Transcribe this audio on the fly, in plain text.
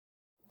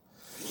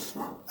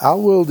Our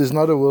world is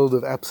not a world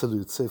of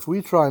absolutes. So if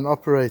we try and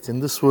operate in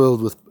this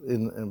world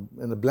in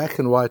a black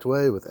and white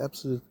way with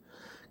absolute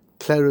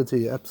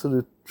clarity,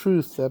 absolute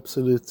truth,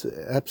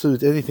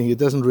 absolute anything, it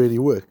doesn't really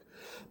work.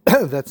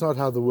 That's not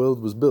how the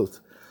world was built.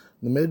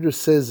 The Medrash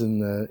says in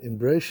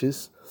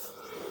Bereshis,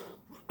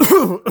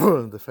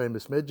 the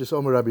famous Medrash,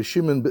 Omer Rabbi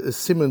Simon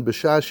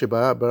B'shah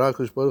Sheba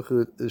Barakush Baruch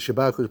Hu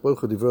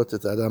Divrot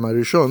et Adam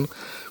HaRishon,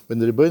 when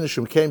the Rebbeinu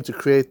Shem came to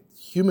create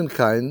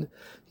humankind,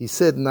 he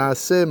said,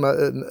 Naaseh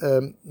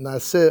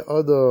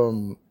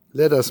Adam,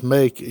 let us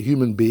make a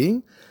human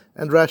being.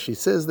 And Rashi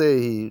says there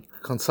he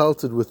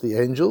consulted with the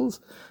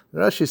angels.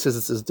 And Rashi says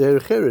it's as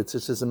derech eretz,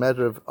 it's as a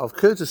matter of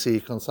courtesy, he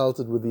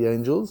consulted with the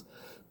angels.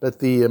 But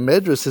the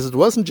Medrash says it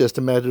wasn't just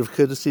a matter of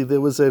courtesy,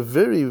 there was a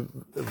very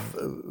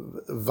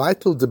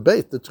vital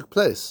debate that took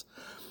place.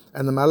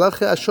 And the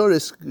Malachi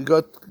Ashoris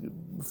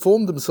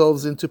formed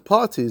themselves into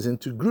parties,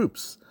 into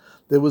groups.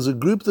 There was a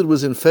group that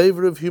was in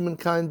favor of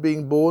humankind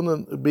being born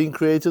and being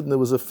created, and there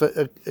was a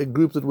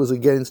group that was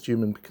against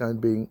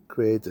humankind being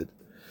created.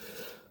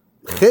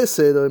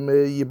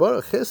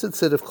 Chesed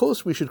said, of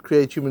course we should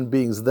create human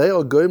beings. They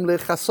are goim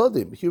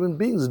lechasodim. Human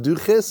beings do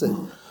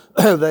chesed.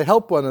 They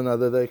help one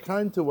another. They're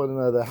kind to one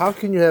another. How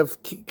can you have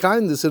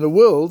kindness in a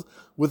world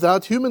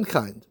without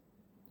humankind?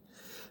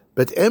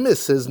 But Emes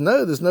says,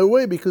 no, there's no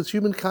way, because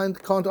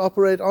humankind can't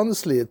operate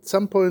honestly. At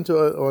some point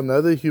or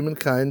another,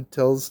 humankind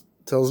tells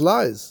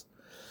lies.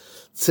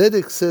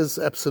 Tzedek says,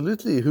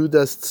 absolutely, who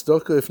does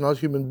tzedakah if not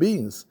human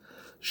beings?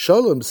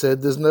 Shalom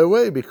said, there's no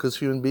way, because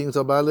human beings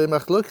are baalei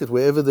machloket.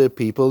 Wherever there are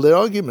people, there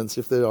are arguments.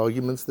 If there are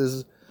arguments,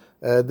 there's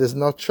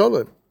not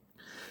shalom.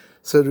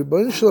 So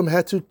Rebbeinu Shalom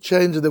had to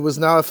change. There was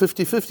now a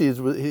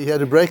 50-50. He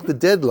had to break the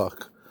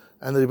deadlock.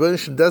 And the Rebbeinu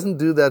Shalom doesn't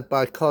do that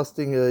by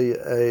casting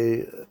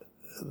the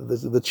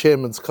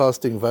chairman's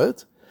casting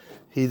vote.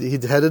 He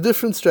had a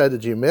different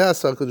strategy. He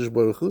expelled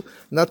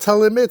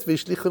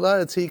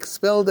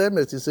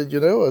Emet. He said,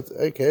 you know what,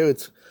 okay,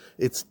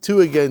 it's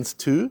 2 against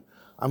 2.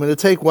 I'm going to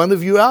take one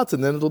of you out,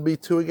 and then it'll be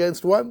 2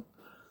 against 1.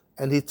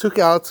 And he took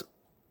out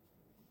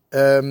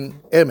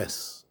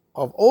Emes.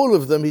 Of all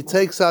of them, he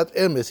takes out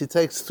Emes. He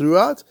takes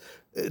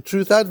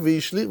truth out,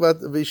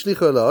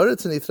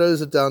 and he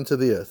throws it down to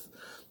the earth.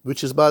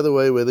 Which is, by the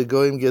way, where the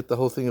Goyim get the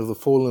whole thing of the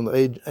fallen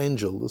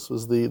angel. This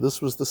was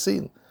the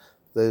scene.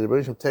 The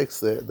Rebbeinu takes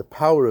the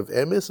power of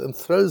Emes and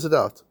throws it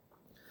out.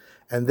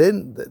 And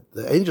then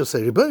the angels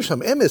say, Rebbeinu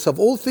Shalom, Emes, of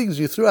all things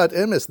you threw out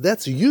Emes,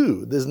 that's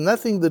you. There's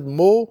nothing that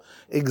more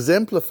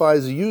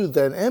exemplifies you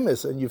than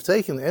Emes. And you've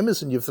taken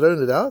Emes and you've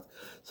thrown it out.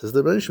 Says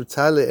the Rebbeinu Shalom,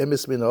 Tale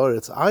Emes min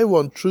haaretz. I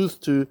want truth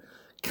to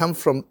come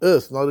from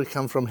earth, not to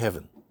come from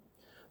heaven.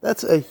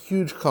 That's a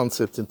huge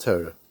concept in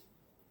Torah.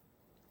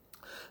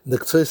 The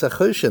Ktsois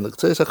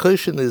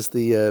HaChoshen is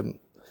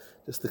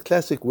just the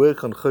classic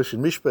work on Choshen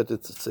Mishpat.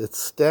 It's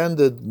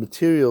standard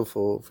material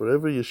for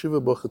every yeshiva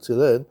bocher to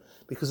learn,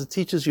 because it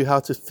teaches you how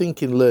to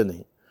think in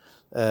learning.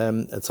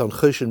 It's on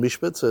Choshen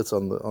Mishpat, so it's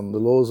on the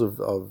laws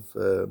of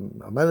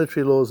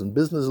monetary laws and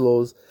business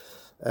laws,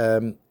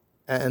 and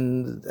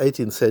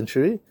 18th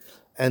century.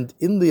 And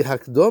in the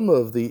Hakdama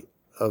of the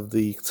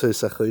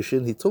Ktsois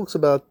HaChoshen, he talks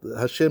about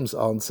Hashem's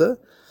answer,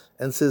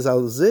 and says, I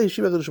want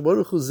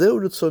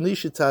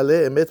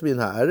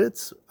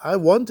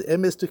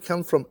emes to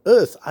come from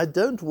earth. I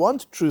don't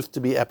want truth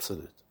to be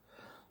absolute.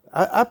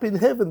 Up in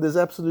heaven, there's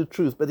absolute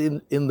truth. But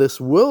in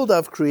this world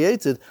I've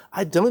created,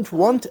 I don't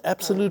want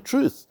absolute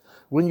truth.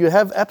 When you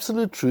have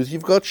absolute truth,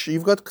 you've got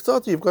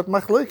ktata, you've got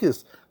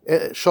machlokes.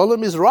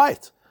 Shalom is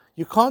right.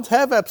 You can't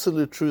have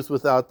absolute truth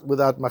without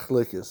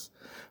machlokes.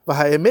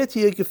 I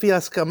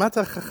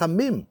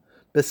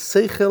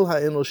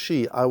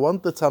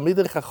want the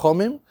Talmidei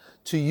Chachamim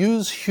to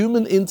use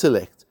human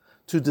intellect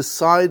to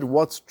decide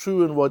what's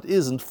true and what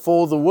isn't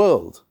for the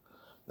world.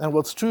 And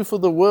what's true for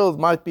the world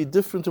might be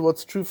different to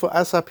what's true for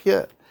us up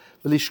here.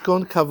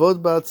 V'lishkon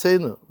kavod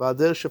ba'atzenu,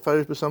 v'ader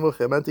shefarish b'samuch,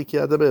 emanti ki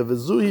adaber,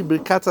 v'zuhi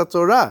birkat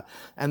HaTorah.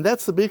 And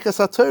that's the birkas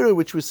HaTorah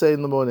which we say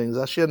in the mornings.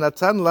 Asher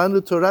natan lanu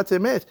Torat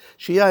emet,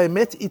 sheyah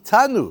emet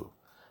itanu.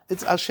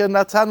 It's Asher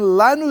natan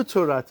lanu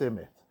Torat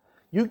emet.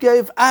 You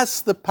gave us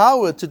the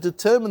power to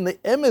determine the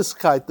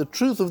emeskite, the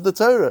truth of the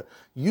Torah,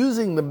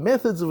 using the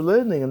methods of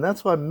learning. And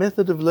that's why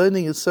method of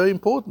learning is so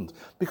important.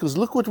 Because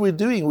look what we're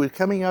doing. We're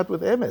coming out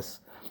with emes.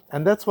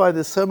 And that's why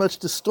there's so much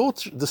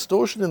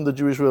distortion in the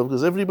Jewish world,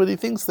 because everybody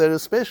thinks they're a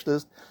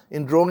specialist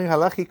in drawing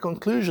halachic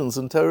conclusions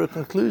and Torah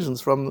conclusions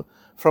from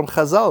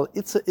Chazal.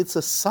 It's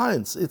a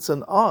science. It's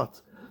an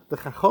art. The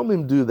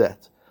Chachomim do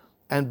that.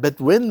 But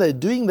when they're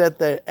doing that,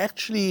 they're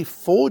actually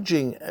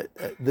forging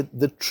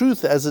the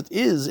truth as it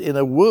is in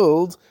a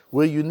world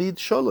where you need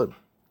shalom.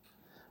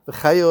 The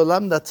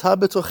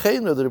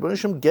Rebbeinu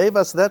Shem gave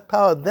us that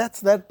power.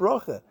 That's that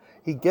bracha.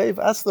 He gave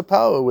us the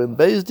power. When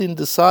Beis Din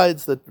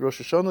decides that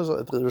Rosh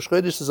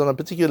Chodesh is on a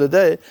particular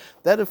day,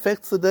 that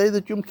affects the day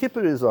that Yom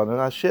Kippur is on. And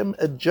Hashem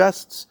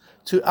adjusts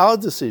to our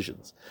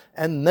decisions.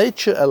 And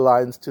nature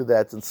aligns to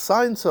that, and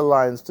science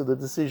aligns to the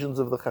decisions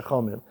of the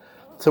Chachomim.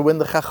 So when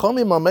the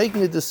Chachomim are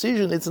making a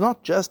decision, it's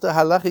not just a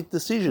halachic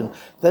decision.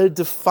 They're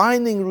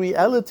defining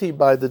reality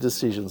by the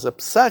decisions. A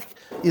psak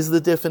is the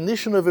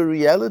definition of a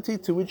reality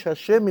to which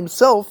Hashem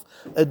himself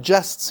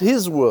adjusts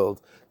his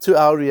world to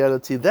our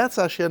reality. That's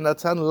Asher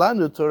Natan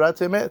Lanu Torah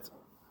Emet.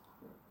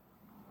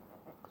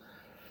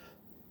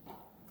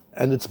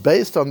 And it's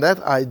based on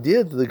that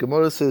idea that the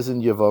Gemara says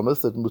in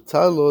Yevamos that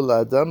mutar lo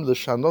la'adam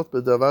l'shanot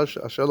b'davar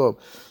shalom.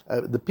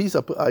 The piece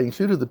I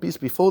included the piece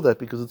before that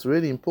because it's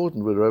really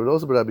important. Where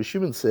Rabbi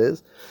Shimon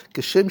says,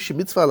 "Kashem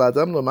shemitzvah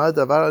la'adam lomar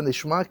davar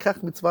nishma,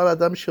 kach mitzvah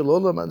la'adam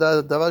shelo lomar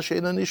davar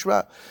she'eino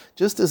nishma."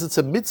 Just as it's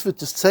a mitzvah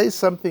to say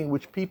something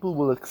which people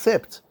will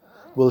accept,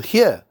 will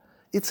hear,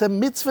 it's a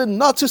mitzvah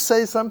not to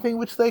say something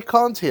which they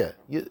can't hear.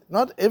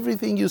 Not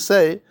everything you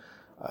say.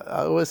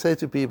 I always say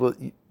to people,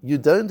 you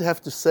don't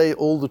have to say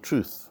all the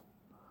truth.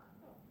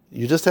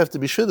 You just have to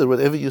be sure that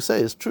whatever you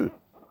say is true.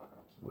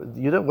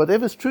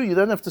 Whatever's true, you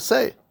don't have to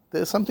say. There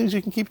are some things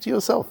you can keep to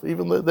yourself,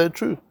 even though they're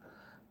true.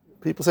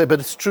 People say, but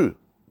it's true.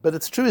 But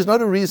it's true is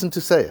not a reason to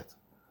say it.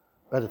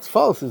 But it's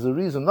false is a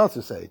reason not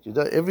to say it.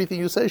 Everything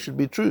you say should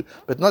be true,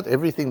 but not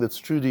everything that's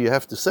true do you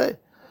have to say.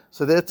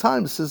 So there are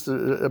times, says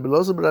Rabbi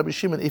Elazar ben Rabbi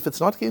Shimon, if it's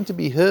not going to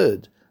be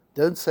heard,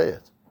 don't say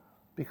it.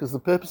 Because the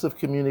purpose of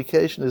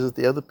communication is that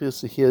the other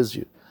person hears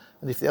you.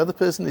 And if the other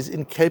person is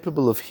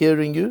incapable of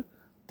hearing you,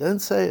 don't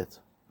say it.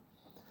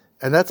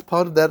 And that's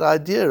part of that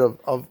idea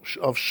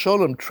of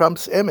shalom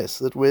trumps emes,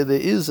 that where there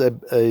is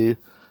a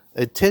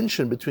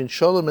tension between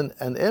shalom and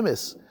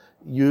emes,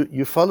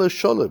 you follow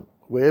shalom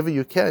wherever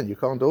you can. You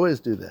can't always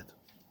do that.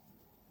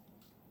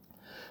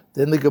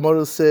 Then the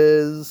Gemara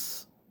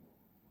says,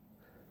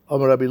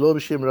 Amar Rabbi Lo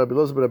b'Shem Rabbi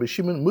Elazar ben Rabbi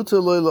Shimon,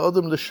 mutar lo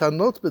la'adam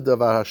l'shanot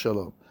b'davar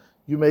hashalom.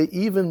 You may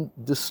even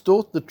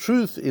distort the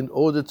truth in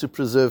order to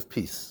preserve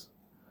peace.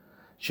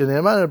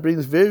 Shneimar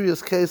brings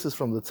various cases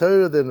from the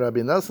Torah. Then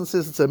Rabbi Nassan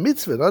says it's a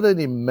mitzvah. Not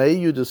only may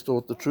you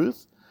distort the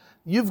truth,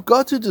 you've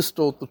got to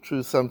distort the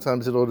truth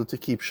sometimes in order to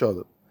keep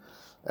shalom.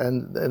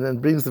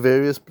 And brings the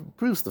various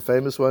proofs. The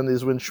famous one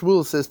is when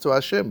Shmuel says to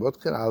Hashem,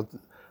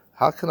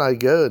 how can I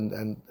go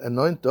and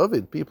anoint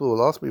David? People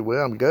will ask me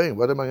where I'm going.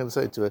 What am I going to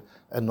say? To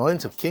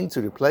anoint a king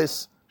to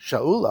replace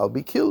Shaul? I'll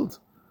be killed.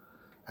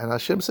 And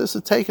Hashem says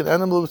to take an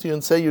animal with you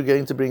and say you're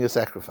going to bring a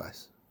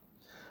sacrifice.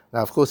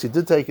 Now, of course, he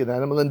did take an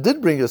animal and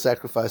did bring a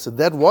sacrifice, and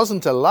that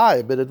wasn't a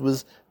lie, but it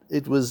was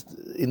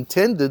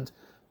intended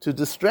to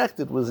distract.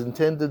 It was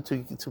intended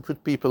to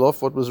put people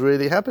off what was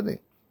really happening.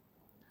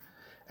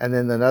 And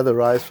then another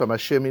rise from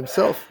Hashem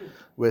himself,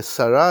 where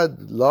Sarah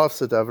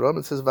laughs at Avram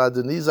and says,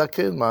 "Va'adoni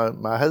zaken,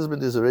 my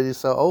husband is already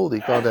so old,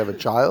 he can't have a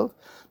child."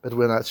 But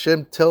when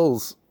Hashem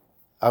tells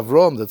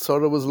Avram that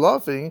Sarah was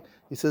laughing,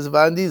 he says,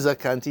 "Va'ani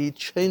zakanti," he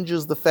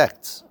changes the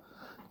facts.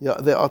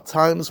 There are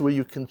times where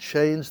you can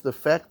change the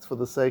facts for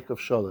the sake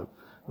of shalom.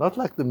 Not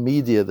like the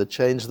media that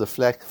change the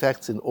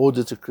facts in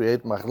order to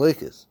create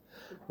machlokes.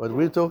 What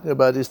we're talking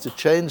about is to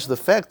change the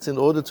facts in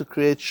order to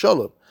create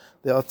shalom.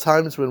 There are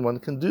times when one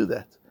can do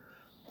that.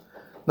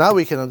 Now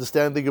we can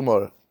understand the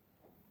Gemara.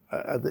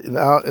 In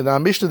our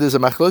Mishnah, there's a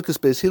machlokes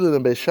Beis Hillel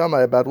and Beis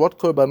Shammai about what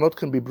korbanot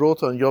can be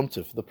brought on Yom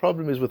Tov. The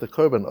problem is with the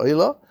korban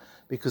oila,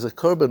 because a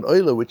korban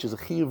oila, which is a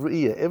chiyuv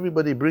re'iyah,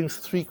 everybody brings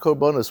 3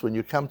 korbanos when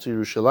you come to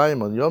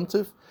Yerushalayim on Yom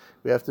Tov.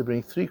 We have to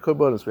bring 3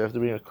 korbanos. We have to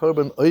bring a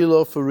korban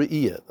oila for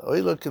re'iyah. The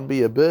oila can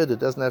be a bird; it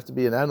doesn't have to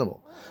be an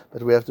animal.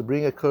 But we have to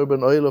bring a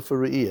korban oila for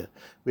re'iyah.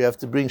 We have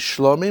to bring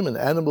shlomim, an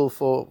animal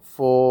for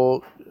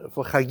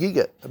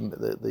chagiga,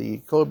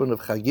 the korban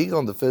of chagiga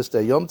on the first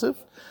day Yom Tov.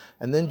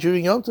 And then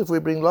during Yom Tov, we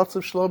bring lots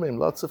of shlomim,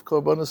 lots of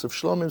korbanos of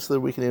shlomim, so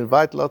that we can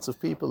invite lots of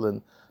people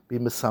and be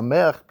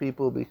mesameach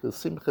people, because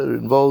simcha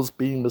involves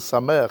being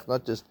mesameach,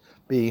 not just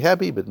being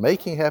happy, but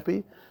making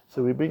happy.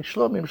 So we bring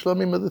shlomim.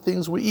 Shlomim are the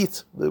things we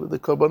eat, the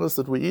korbanos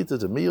that we eat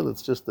at a meal.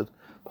 It's just that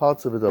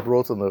parts of it are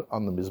brought on the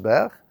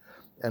mizbeach.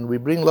 And we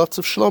bring lots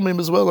of shlomim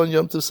as well on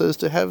Yom Tov, so as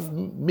to have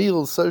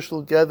meals,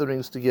 social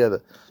gatherings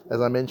together. As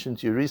I mentioned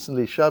to you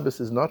recently, Shabbos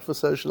is not for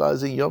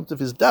socializing, Yom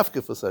Tov is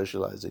dafka for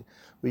socializing,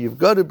 where you've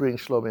got to bring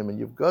shlomim, and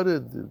you've got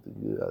to,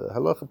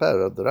 halacha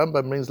parah, the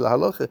Rambam brings la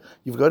halacha,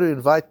 you've got to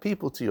invite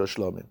people to your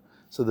shlomim,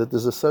 so that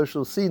there's a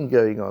social scene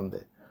going on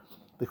there.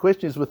 The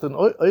question is with an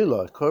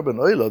oila, korban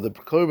oila, the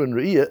korban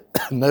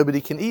re'iyah, nobody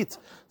can eat.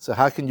 So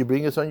how can you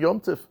bring it on Yom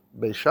Tov?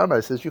 Beis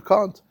Shammai says you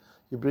can't.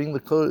 You bring the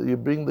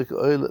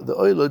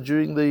oila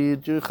during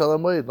Chol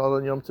HaMoed, not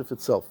on Yom Tov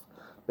itself.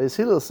 Beis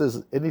Hillel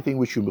says anything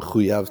which you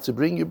mechuyav to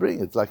bring, you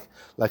bring. It's like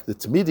the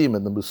tamidim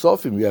and the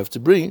musafim you have to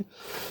bring.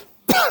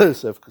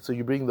 so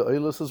you bring the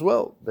oilas as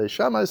well. Beis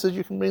Shammai says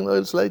you can bring the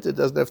oilas later. It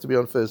doesn't have to be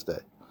on first day.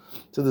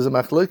 So there's a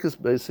machlokes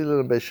Beis Hillel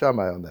and Beis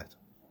Shammai on that.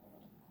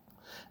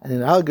 And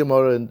in our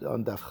Gemara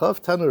on Daf Chav,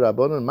 Tanu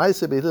Rabbanon,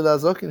 Ma'aseh Hillel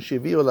Azokin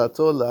Shevi'u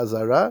Lato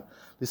La'azara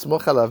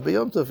Lismoch Alav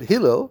B'Yom Tov.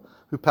 Hillel,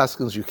 who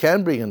paskins you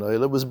can bring an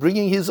oila, was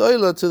bringing his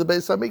oila to the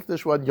Beis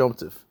HaMikdash one Yom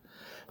Tov.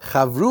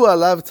 Chavru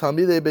Alav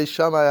Talmidei Beis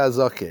Shammai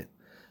Azokin.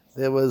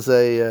 There was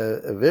a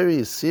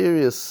very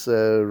serious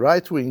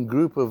right-wing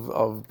group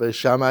of Beis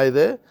Shammai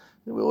there.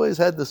 We always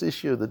had this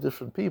issue of the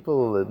different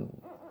people,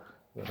 and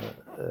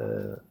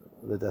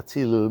the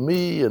Dati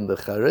Leumi and the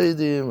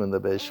Charedim and the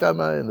Beis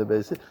Shammai and the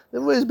Beis... There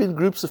have always been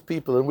groups of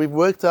people, and we've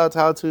worked out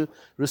how to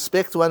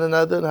respect one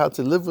another and how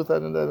to live with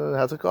one another and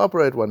how to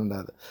cooperate one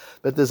another.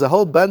 But there's a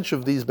whole bunch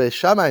of these Beis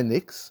Shammai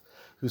nicks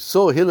who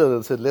saw Hillel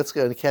and said, let's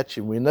go and catch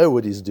him. We know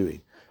what he's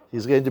doing.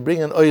 He's going to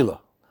bring an oilah.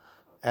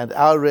 And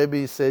our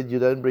Rebbe said, you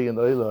don't bring an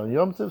oilah on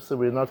Yom Tov, so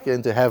we're not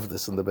going to have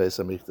this in the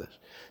Beis HaMikdash.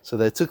 So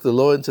they took the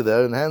law into their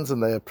own hands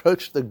and they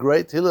approached the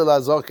great Hillel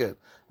HaZoker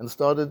and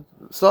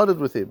started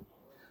with him.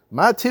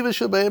 Ma tivah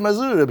shel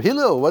Reb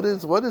Hillel,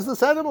 what is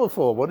this animal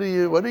for? What are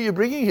you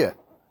bringing here?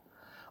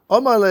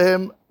 Omar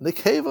lehem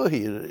nekevo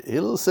here.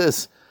 Hillel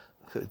says,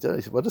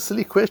 what a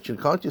silly question.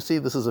 Can't you see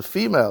this is a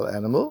female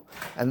animal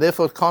and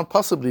therefore it can't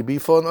possibly be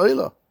for an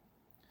oilah?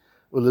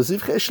 I'm bringing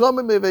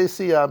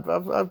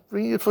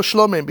it for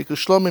shlomim, because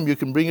shlomim you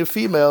can bring a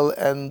female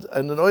and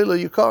an oilah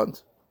you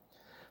can't.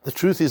 The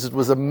truth is it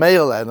was a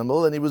male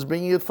animal and he was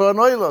bringing it for an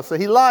oilah, so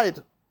he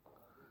lied.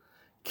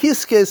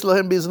 Kiskes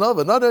lohem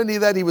biznova. Not only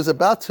that, he was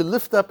about to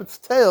lift up its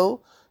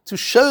tail to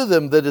show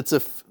them that it's a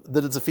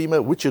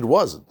female, which it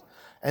wasn't.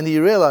 And he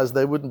realized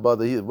they wouldn't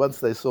bother.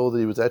 Once they saw that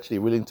he was actually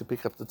willing to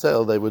pick up the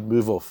tail, they would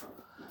move off.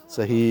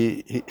 So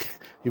he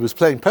was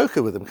playing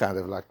poker with them, kind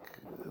of like.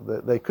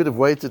 They could have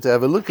waited to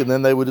have a look, and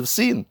then they would have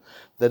seen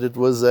that it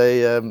was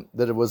a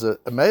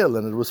male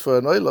and it was for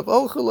an oilah.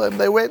 Oh, and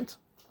they went.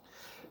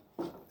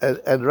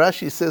 And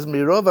Rashi says,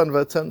 "Mirov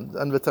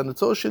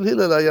anvatanato shel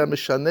Hillel haya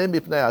mishaneh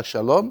mipnei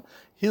hashalom."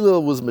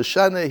 Hillel was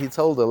mishane. He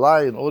told a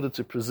lie in order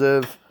to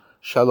preserve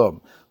shalom.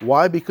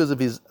 Why? Because of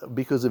his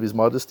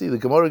modesty. The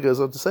Gemara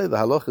goes on to say the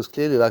halach is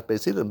clearly like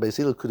Beis Hillel. Beis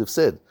Hillel could have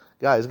said,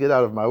 "Guys, get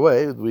out of my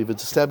way. We've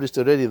established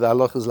already the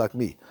halach is like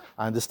me.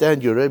 I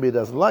understand your Rebbe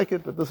doesn't like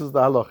it, but this is the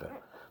halacha."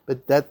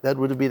 But that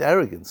would have been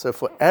arrogance. So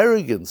for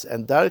arrogance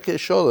and darkei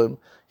shalom,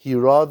 he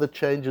rather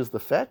changes the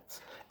facts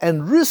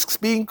and risks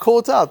being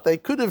caught out. They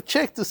could have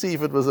checked to see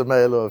if it was a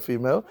male or a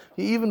female.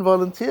 He even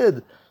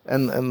volunteered.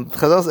 And the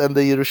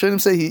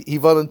Yerushalayim say he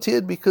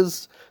volunteered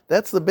because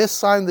that's the best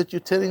sign that you're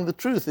telling the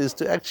truth, is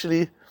to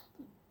actually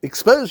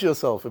expose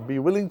yourself and be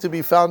willing to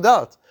be found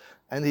out.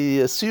 And he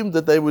assumed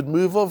that they would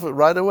move off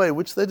right away,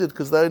 which they did,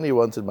 because they only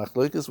wanted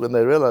machlokas. When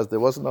they realized there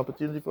was an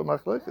opportunity for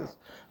machlokas,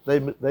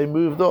 they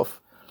moved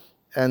off.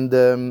 And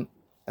the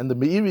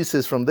Meiri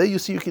says, from there you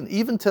see you can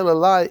even tell a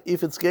lie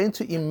if it's going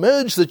to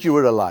emerge that you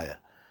were a liar.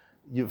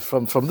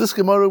 From this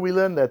Gemara we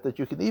learn that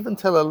you can even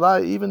tell a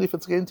lie even if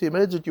it's going to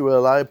emerge that you were a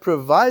liar,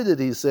 provided,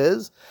 he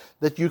says,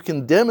 that you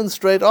can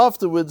demonstrate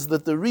afterwards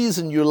that the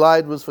reason you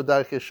lied was for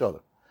darkei shalom,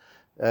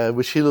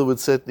 which Hillel would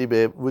certainly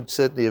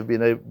have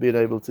been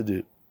able to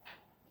do.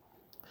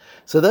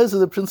 So those are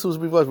the principles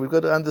we've got. We've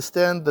got to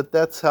understand that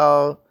that's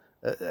how.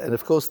 And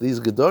of course, these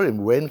Gedorim,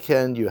 when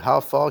can you, how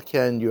far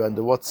can you,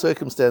 under what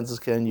circumstances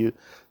can you,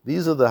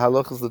 these are the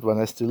halachas that one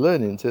has to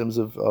learn in terms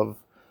of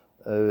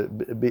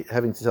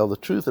having to tell the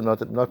truth and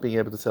not being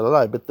able to tell a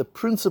lie. But the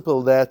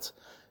principle that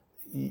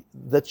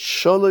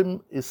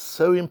shalom is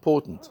so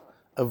important,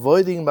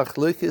 avoiding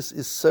machlokes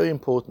is so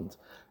important.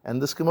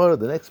 And this Gemara,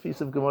 the next piece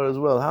of Gemara as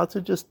well, how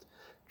to just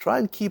try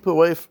and keep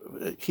away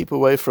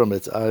from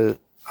it. I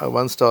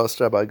once asked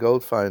Rabbi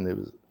Goldfein, he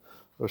was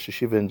Rosh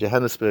Yeshiva in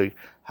Johannesburg,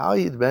 how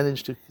he'd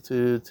managed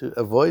to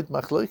avoid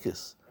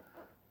machlokes.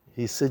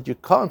 He said, you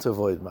can't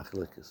avoid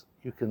machlokes.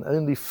 You can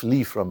only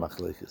flee from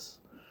machlokes.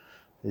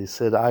 He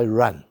said, I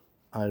run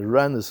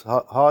as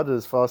hard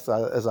as fast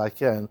as I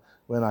can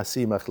when I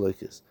see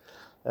machlokes.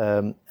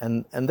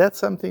 And that's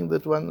something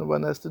that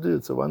one has to do.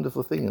 It's a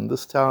wonderful thing. In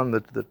this town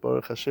that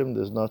Baruch Hashem,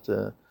 there's not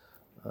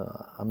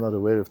I'm not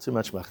aware of too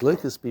much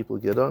machlokes. People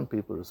get on,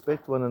 people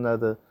respect one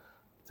another,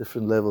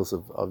 different levels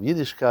of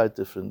Yiddishkeit,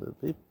 different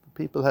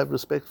people have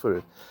respect for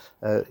it.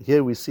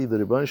 Here we see the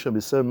Rebbeinu Shalom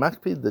is so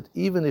makpid that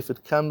even if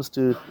it comes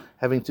to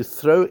having to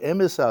throw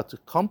emes out, to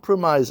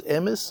compromise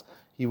emes,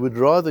 he would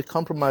rather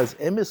compromise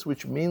emes,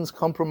 which means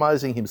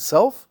compromising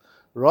himself,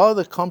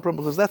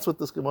 because that's what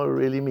this Gemara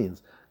really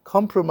means.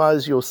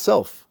 Compromise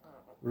yourself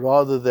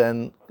rather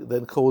than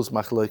cause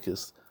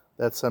machlokes.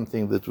 That's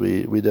something that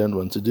we don't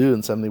want to do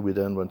and something we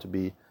don't want to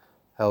be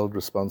held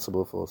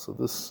responsible for. So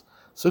this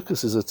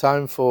Sukkot is a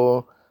time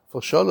for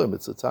shalom.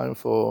 It's a time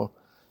for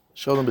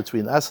shalom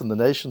between us and the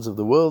nations of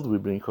the world. We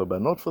bring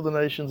korbanot for the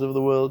nations of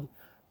the world.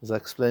 As I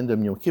explained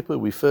in Yom Kippur,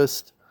 we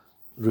first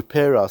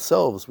repair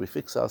ourselves, we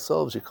fix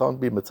ourselves. You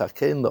can't be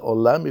metaken the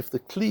olam if the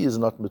kli is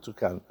not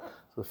metukan.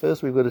 So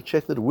first we've got to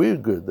check that we're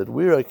good, that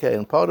we're okay.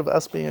 And part of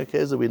us being okay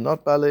is that we're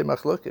not balei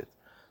machloket,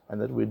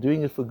 and that we're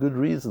doing it for good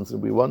reasons,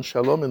 and we want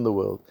shalom in the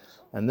world.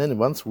 And then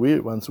once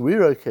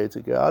we're okay to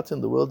go out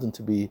in the world and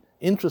to be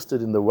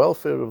interested in the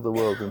welfare of the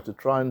world and to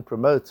try and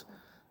promote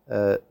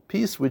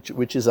peace,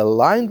 which is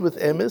aligned with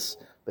emes,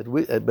 but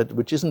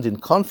which isn't in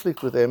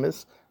conflict with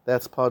emes,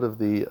 that's part of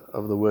the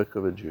work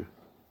of a Jew.